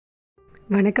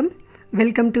வணக்கம்,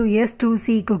 welcome to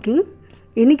S2C cooking.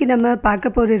 இன்றைக்கி நம்ம பார்க்க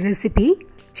போகிற ரெசிபி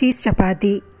சீஸ்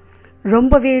சப்பாத்தி.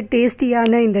 ரொம்பவே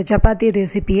டேஸ்டியான இந்த சப்பாத்தி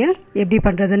ரெசிப்பியை எப்படி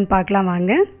பண்ணுறதுன்னு பார்க்கலாம்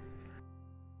வாங்க.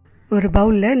 ஒரு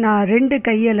பவுலில் நான் 2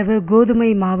 கையளவு கோதுமை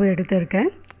மாவு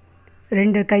எடுத்திருக்கேன்.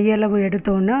 2 கையளவு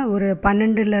எடுத்தோன்னா ஒரு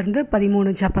 12லேருந்து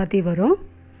 13 சப்பாத்தி வரும்.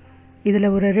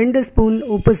 இதில் ஒரு 2 ஸ்பூன்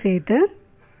உப்பு சேர்த்து,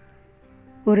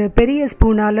 ஒரு பெரிய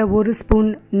ஸ்பூனால் 1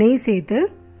 ஸ்பூன் நெய் சேர்த்து,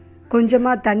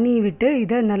 கொஞ்சமாக தண்ணி விட்டு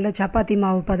இதை நல்ல சப்பாத்தி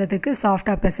மாவு பதத்துக்கு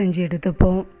சாஃப்டாக பிசைஞ்சு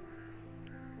எடுத்துப்போம்.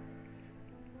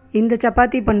 இந்த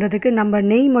சப்பாத்தி பண்ணுறதுக்கு நம்ம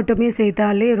நெய் மட்டுமே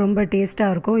சேர்த்தாலே ரொம்ப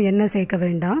டேஸ்ட்டாக இருக்கும், எண்ணெய் சேர்க்க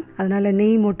வேண்டாம். அதனால்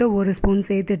நெய் மட்டும் 1 ஸ்பூன்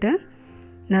சேர்த்துட்டு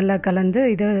நல்லா கலந்து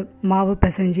இதை மாவு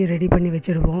பிசைஞ்சு ரெடி பண்ணி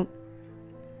வச்சுருவோம்.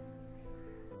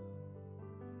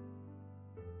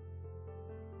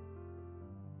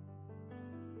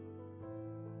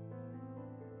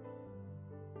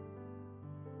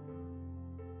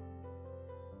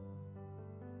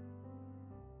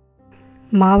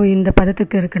 மாவு இந்த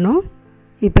பதத்துக்கு இருக்கணும்.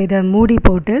 இப்போ இதை மூடி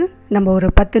போட்டு நம்ம ஒரு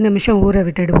 10 நிமிஷம் ஊற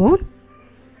விட்டுடுவோம்.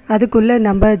 அதுக்குள்ளே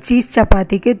நம்ம சீஸ்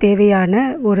சப்பாத்திக்கு தேவையான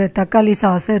ஒரு தக்காளி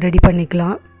சாஸை ரெடி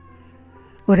பண்ணிக்கலாம்.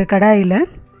 ஒரு கடாயில்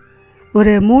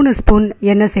ஒரு 3 ஸ்பூன்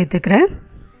எண்ணெய் சேர்த்துக்கிறேன்.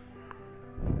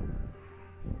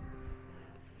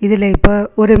 இதில் இப்போ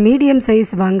ஒரு மீடியம்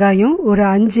சைஸ் வெங்காயம், ஒரு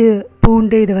 5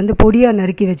 பூண்டு இது பொடியாக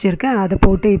நறுக்கி வச்சுருக்கேன், அதை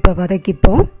போட்டு இப்போ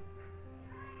வதக்கிப்போம்.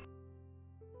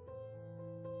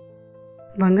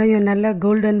 வெங்காயம் நல்லா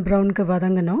கோல்டன் ப்ரௌனுக்கு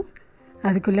வதங்கணும்.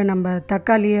 அதுக்குள்ளே நம்ம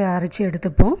தக்காளியை அரைச்சி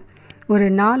எடுத்துப்போம். ஒரு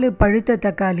 4 பழுத்த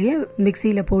தக்காளியை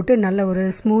மிக்சியில் போட்டு நல்ல ஒரு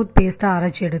ஸ்மூத் பேஸ்ட்டாக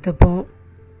அரைச்சி எடுத்துப்போம்.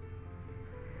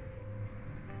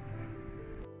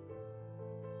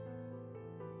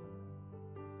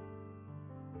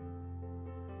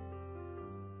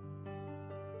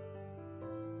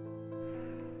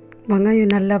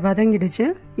 வெங்காயம் நல்லா வதங்கிடுச்சு.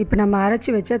 இப்போ நம்ம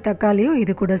அரைச்சி வச்ச தக்காளியும்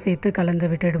இது கூட சேர்த்து கலந்து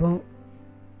விட்டுடுவோம்.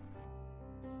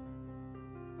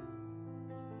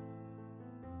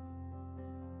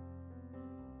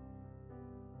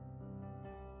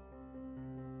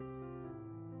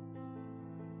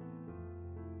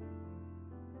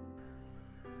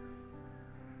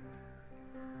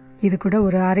 இது கூட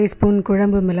ஒரு 1/2 ஸ்பூன்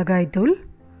குழம்பு மிளகாய்த்தூள்,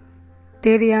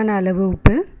 தேவையான அளவு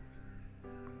உப்பு,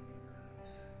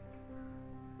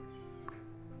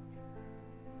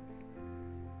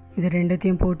 இது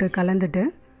ரெண்டுத்தையும் போட்டு கலந்துட்டு,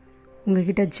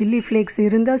 உங்ககிட்ட சில்லி ஃப்ளேக்ஸ்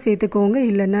இருந்தால் சேர்த்துக்கோங்க,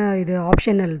 இல்லைன்னா இது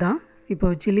ஆப்ஷனல் தான்.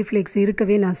 இப்போது சில்லி ஃப்ளேக்ஸ்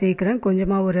இருக்கவே நான் சேர்க்குறேன்.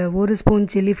 கொஞ்சமாக ஒரு 1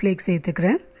 ஸ்பூன் சில்லி ஃப்ளேக்ஸ்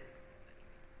சேர்த்துக்கிறேன்.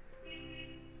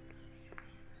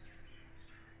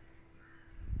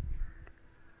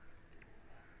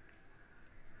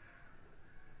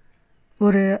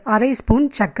 ஒரு 1/2 ஸ்பூன்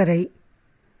சர்க்கரை.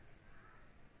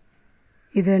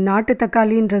 இது நாட்டு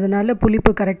தக்காளின்றதுனால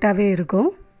புளிப்பு கரெக்டாகவே இருக்கும்.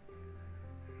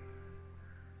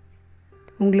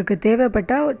 உங்களுக்கு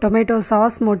தேவைப்பட்டால் டொமேட்டோ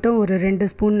சாஸ் மட்டும் ஒரு 2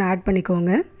 ஸ்பூன் ஆட்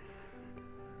பண்ணிக்கோங்க,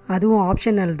 அதுவும்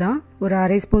ஆப்ஷனல் தான். ஒரு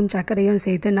 1/2 ஸ்பூன் சர்க்கரையும்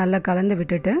சேர்த்து நல்லா கலந்து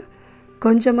விட்டுட்டு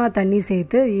கொஞ்சமாக தண்ணி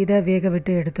சேர்த்து இதை வேக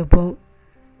விட்டு எடுத்துப்போம்.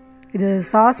 இது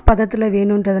சாஸ் பதத்தில்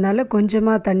வேணுன்றதுனால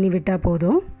கொஞ்சமாக தண்ணி விட்டால்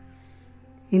போதும்.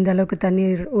 இந்த அளவுக்கு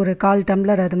தண்ணீர், ஒரு 1/4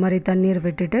 டம்ளர் அது மாதிரி தண்ணீர்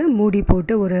விட்டுட்டு மூடி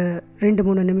போட்டு ஒரு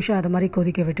 2-3 நிமிஷம் அது மாதிரி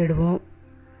கொதிக்க விட்டுடுவோம்.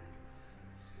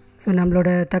 ஸோ நம்மளோட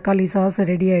தக்காளி சாஸ்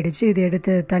ரெடி ஆகிடுச்சு. இது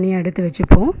எடுத்து தனியாக எடுத்து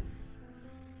வச்சுப்போம்.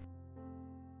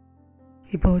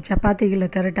 இப்போது சப்பாத்திகளை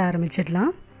திரட்ட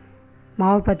ஆரம்பிச்சிடலாம்.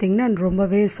 மாவு பார்த்திங்கன்னா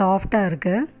ரொம்பவே சாஃப்டாக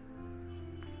இருக்குது.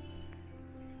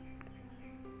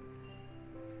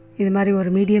 இது மாதிரி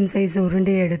ஒரு மீடியம் சைஸ்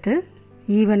உருண்டையை எடுத்து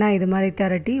ஈவனாக இது மாதிரி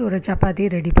திரட்டி ஒரு சப்பாத்தி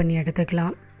ரெடி பண்ணி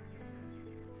எடுத்துக்கலாம்.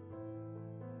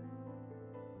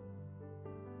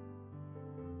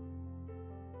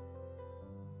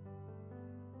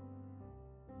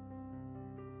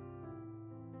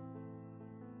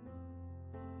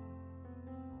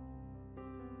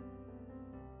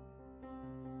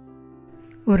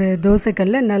 ஒரு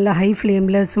தோசைக்கல்ல நல்லா ஹை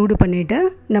ஃப்ளேமில் சூடு பண்ணிவிட்டு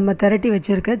நம்ம திரட்டி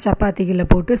வச்சுருக்க சப்பாத்திகளை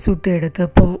போட்டு சுட்டு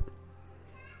எடுத்துப்போம்.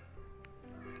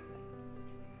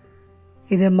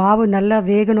 இது மாவு நல்லா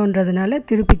வேகணுன்றதுனால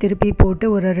திருப்பி போட்டு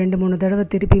ஒரு 2-3 தடவை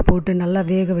திருப்பி போட்டு நல்லா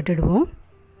வேக விட்டுடுவோம்.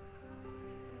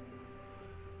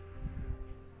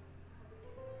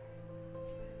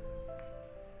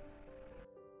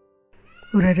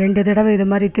 ஒரு 2 தடவை இது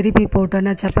மாதிரி திருப்பி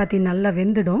போட்டோன்னா சப்பாத்தி நல்லா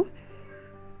வெந்துடும்.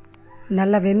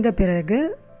 நல்லா வெந்த பிறகு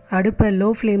அடுப்பை லோ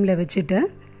ஃப்ளேமில் வச்சுட்டு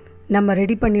நம்ம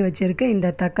ரெடி பண்ணி வச்சுருக்க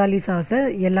இந்த தக்காளி சாஸை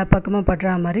எல்லா பக்கமும்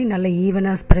படுற மாதிரி நல்லா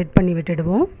ஈவனாக ஸ்ப்ரெட் பண்ணி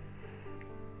விட்டுடுவோம்.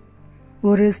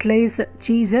 ஒரு ஸ்லைஸ்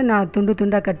சீஸை நான் துண்டு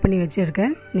துண்டாக கட் பண்ணி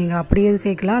வச்சுருக்கேன். நீங்கள் அப்படியே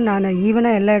சேர்க்கலாம். நான்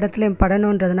ஈவனாக எல்லா இடத்துலையும்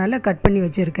படணுன்றதுனால கட் பண்ணி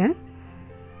வச்சுருக்கேன்.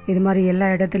 இது மாதிரி எல்லா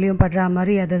இடத்துலையும் படுற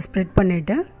மாதிரி அதை ஸ்ப்ரெட்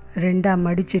பண்ணிவிட்டு 2ஆக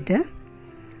மடிச்சுட்டு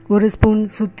 1 ஸ்பூன்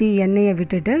சுற்றி எண்ணெயை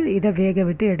விட்டுட்டு இதை வேக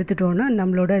விட்டு எடுத்துட்டோன்னா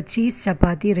நம்மளோட சீஸ்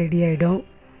சப்பாத்தி ரெடி ஆகிடும்.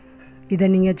 இதை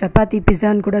நீங்கள் சப்பாத்தி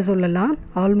பிஸான்னு கூட சொல்லலாம்.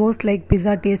 ஆல்மோஸ்ட் லைக்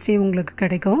பிஸா டேஸ்ட்டே உங்களுக்கு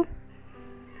கிடைக்கும்.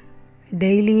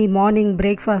 டெய்லி மார்னிங்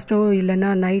பிரேக்ஃபாஸ்ட்டோ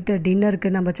இல்லைன்னா நைட்டு டின்னருக்கு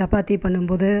நம்ம சப்பாத்தி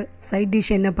பண்ணும்போது சைட்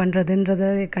டிஷ் என்ன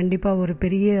பண்ணுறதுன்றத கண்டிப்பாக ஒரு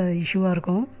பெரிய இஷ்யூவாக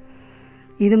இருக்கும்.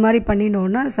 இது மாதிரி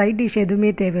பண்ணினோன்னா சைட் டிஷ்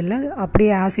எதுவுமே தேவையில்லை,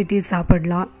 அப்படியே ஆசிட்டிஸ்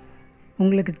சாப்பிடலாம்.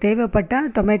 உங்களுக்கு தேவைப்பட்டால்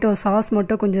டொமேட்டோ சாஸ்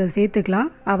மட்டும் கொஞ்சம் சேர்த்துக்கலாம்,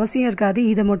 அவசியம் இருக்காது.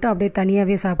 இதை மட்டும் அப்படியே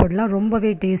தனியாகவே சாப்பிடலாம்,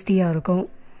 ரொம்பவே டேஸ்டியாக இருக்கும்.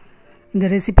 இந்த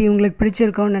ரெசிபி உங்களுக்கு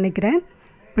பிடிச்சிருக்கோன்னு நினைக்கிறேன்.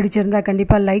 பிடிச்சிருந்தால்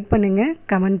கண்டிப்பாக லைக் பண்ணுங்கள்,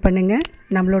 கமெண்ட் பண்ணுங்கள்.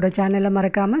 நம்மளோட சேனலை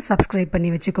மறக்காமல் சப்ஸ்கிரைப்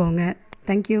பண்ணி வச்சுக்கோங்க.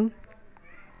 தேங்க்யூ.